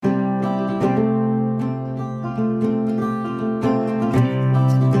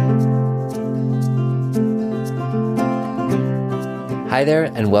Hi there,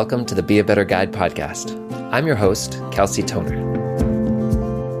 and welcome to the Be a Better Guide podcast. I'm your host, Kelsey Toner.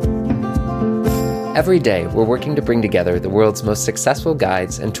 Every day, we're working to bring together the world's most successful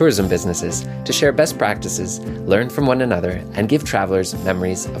guides and tourism businesses to share best practices, learn from one another, and give travelers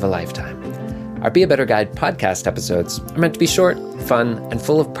memories of a lifetime. Our Be a Better Guide podcast episodes are meant to be short, fun, and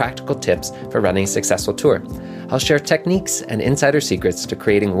full of practical tips for running a successful tour. I'll share techniques and insider secrets to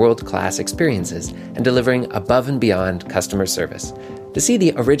creating world-class experiences and delivering above and beyond customer service. To see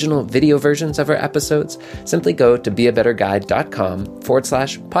the original video versions of our episodes, simply go to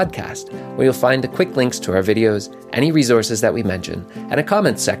beabetterguide.com/podcast, where you'll find the quick links to our videos, any resources that we mention, and a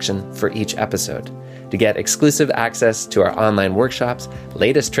comments section for each episode. To get exclusive access to our online workshops,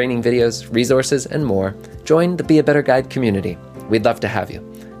 latest training videos, resources, and more, join the Be a Better Guide community. We'd love to have you.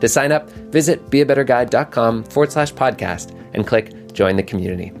 To sign up, visit beabetterguide.com/podcast and click Join the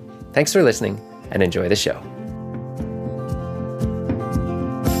Community. Thanks for listening and enjoy the show.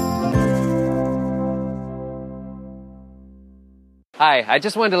 Hi, I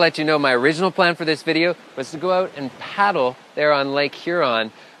just wanted to let you know my original plan for this video was to go out and paddle there on Lake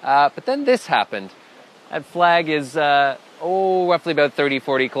Huron, but then this happened. That flag is roughly about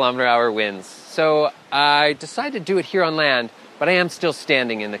 30-40 kilometer-hour winds. So I decided to do it here on land, but I am still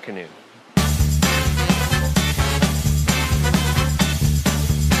standing in the canoe.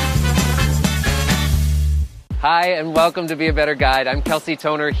 Hi, and welcome to Be a Better Guide. I'm Kelsey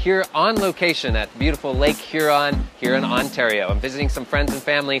Toner here on location at beautiful Lake Huron here in Ontario. I'm visiting some friends and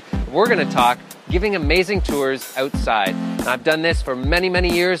family. We're going to talk giving amazing tours outside. And I've done this for many,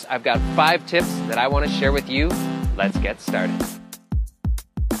 many years. I've got 5 tips that I want to share with you. Let's get started.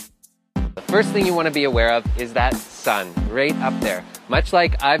 The first thing you want to be aware of is that sun right up there. Much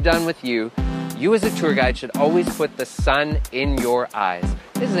like I've done with you, you as a tour guide should always put the sun in your eyes.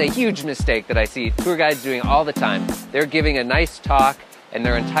 This is a huge mistake that I see tour guides doing all the time. They're giving a nice talk and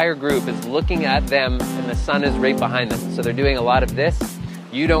their entire group is looking at them and the sun is right behind them. So they're doing a lot of this.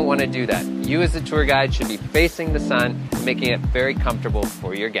 You don't want to do that. You as a tour guide should be facing the sun, making it very comfortable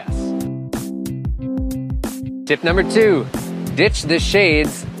for your guests. Tip number 2, ditch the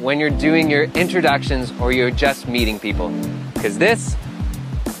shades when you're doing your introductions or you're just meeting people. Because this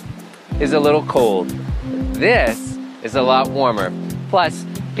is a little cold. This is a lot warmer. Plus,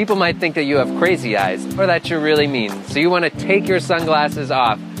 people might think that you have crazy eyes or that you're really mean. So you want to take your sunglasses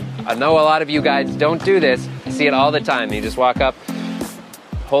off. I know a lot of you guys don't do this. I see it all the time. You just walk up,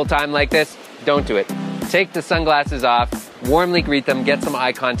 whole time like this. Don't do it. Take the sunglasses off, warmly greet them, get some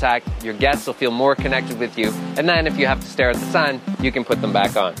eye contact. Your guests will feel more connected with you. And then if you have to stare at the sun, you can put them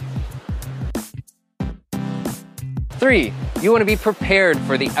back on. 3, you want to be prepared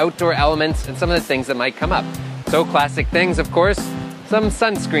for the outdoor elements and some of the things that might come up. So classic things, of course, some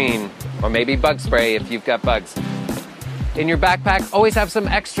sunscreen, or maybe bug spray if you've got bugs. In your backpack, always have some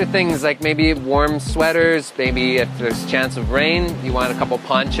extra things like maybe warm sweaters, maybe if there's a chance of rain, you want a couple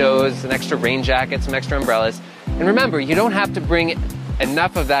ponchos, an extra rain jacket, some extra umbrellas. And remember, you don't have to bring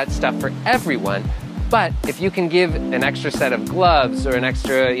enough of that stuff for everyone, but if you can give an extra set of gloves or an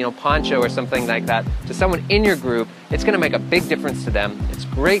extra, poncho or something like that to someone in your group, it's going to make a big difference to them. It's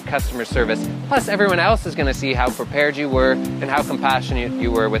great customer service. Plus, everyone else is going to see how prepared you were and how compassionate you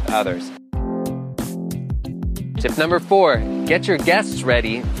were with others. Tip number 4, get your guests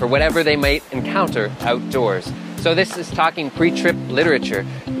ready for whatever they might encounter outdoors. So this is talking pre-trip literature.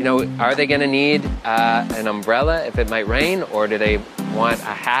 Are they going to need an umbrella if it might rain, or do they want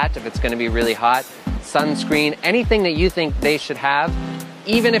a hat if it's going to be really hot? Sunscreen, anything that you think they should have,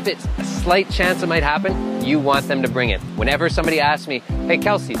 even if it's a slight chance it might happen, you want them to bring it. Whenever somebody asks me, hey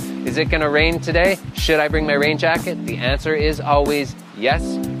Kelsey, is it going to rain today? Should I bring my rain jacket? The answer is always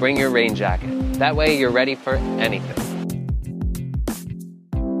yes, bring your rain jacket. That way you're ready for anything.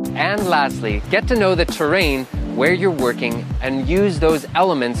 And lastly, get to know the terrain where you're working and use those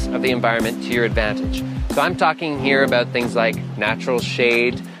elements of the environment to your advantage. So I'm talking here about things like natural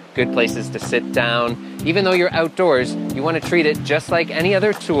shade, good places to sit down. Even though you're outdoors, you want to treat it just like any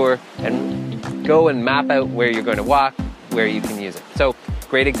other tour and go and map out where you're going to walk, where you can use it. So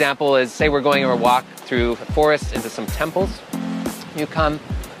great example is, say we're going on a walk through a forest into some temples. You come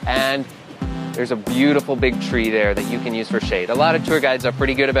and there's a beautiful big tree there that you can use for shade. A lot of tour guides are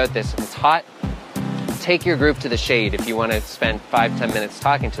pretty good about this. If it's hot, take your group to the shade if you want to spend 5-10 minutes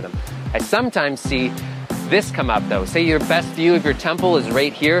talking to them. I sometimes see this come up though. Say your best view of your temple is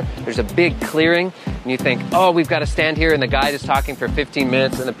right here. There's a big clearing and you think, oh, we've got to stand here and the guide is talking for 15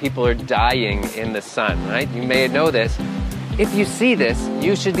 minutes and the people are dying in the sun, right? You may know this. If you see this,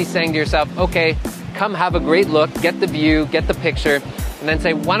 you should be saying to yourself, okay, come have a great look, get the view, get the picture, and then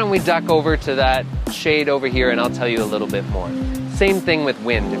say, why don't we duck over to that shade over here and I'll tell you a little bit more. Same thing with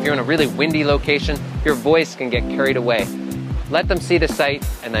wind. If you're in a really windy location, your voice can get carried away. Let them see the site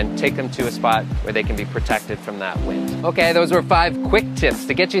and then take them to a spot where they can be protected from that wind. Okay, those were 5 quick tips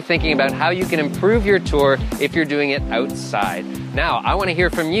to get you thinking about how you can improve your tour if you're doing it outside. Now, I want to hear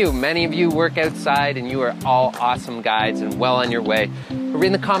from you. Many of you work outside and you are all awesome guides and well on your way.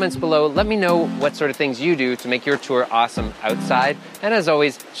 In the comments below, let me know what sort of things you do to make your tour awesome outside. And as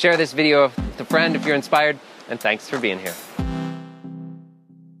always, share this video with a friend if you're inspired, and thanks for being here.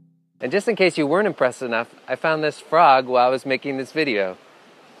 And just in case you weren't impressed enough, I found this frog while I was making this video.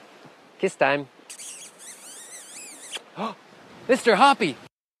 Kiss time. Oh, Mr. Hoppy!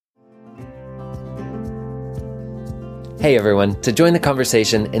 Hey everyone, to join the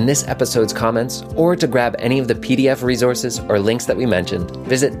conversation in this episode's comments or to grab any of the PDF resources or links that we mentioned,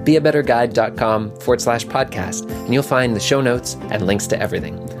 visit beabetterguide.com/podcast and you'll find the show notes and links to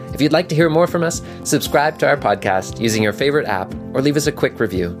everything. If you'd like to hear more from us, subscribe to our podcast using your favorite app or leave us a quick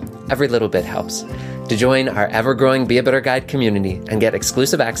review. Every little bit helps. To join our ever-growing Be a Better Guide community and get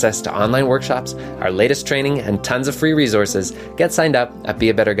exclusive access to online workshops, our latest training, and tons of free resources, get signed up at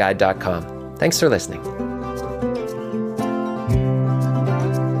beabetterguide.com. Thanks for listening.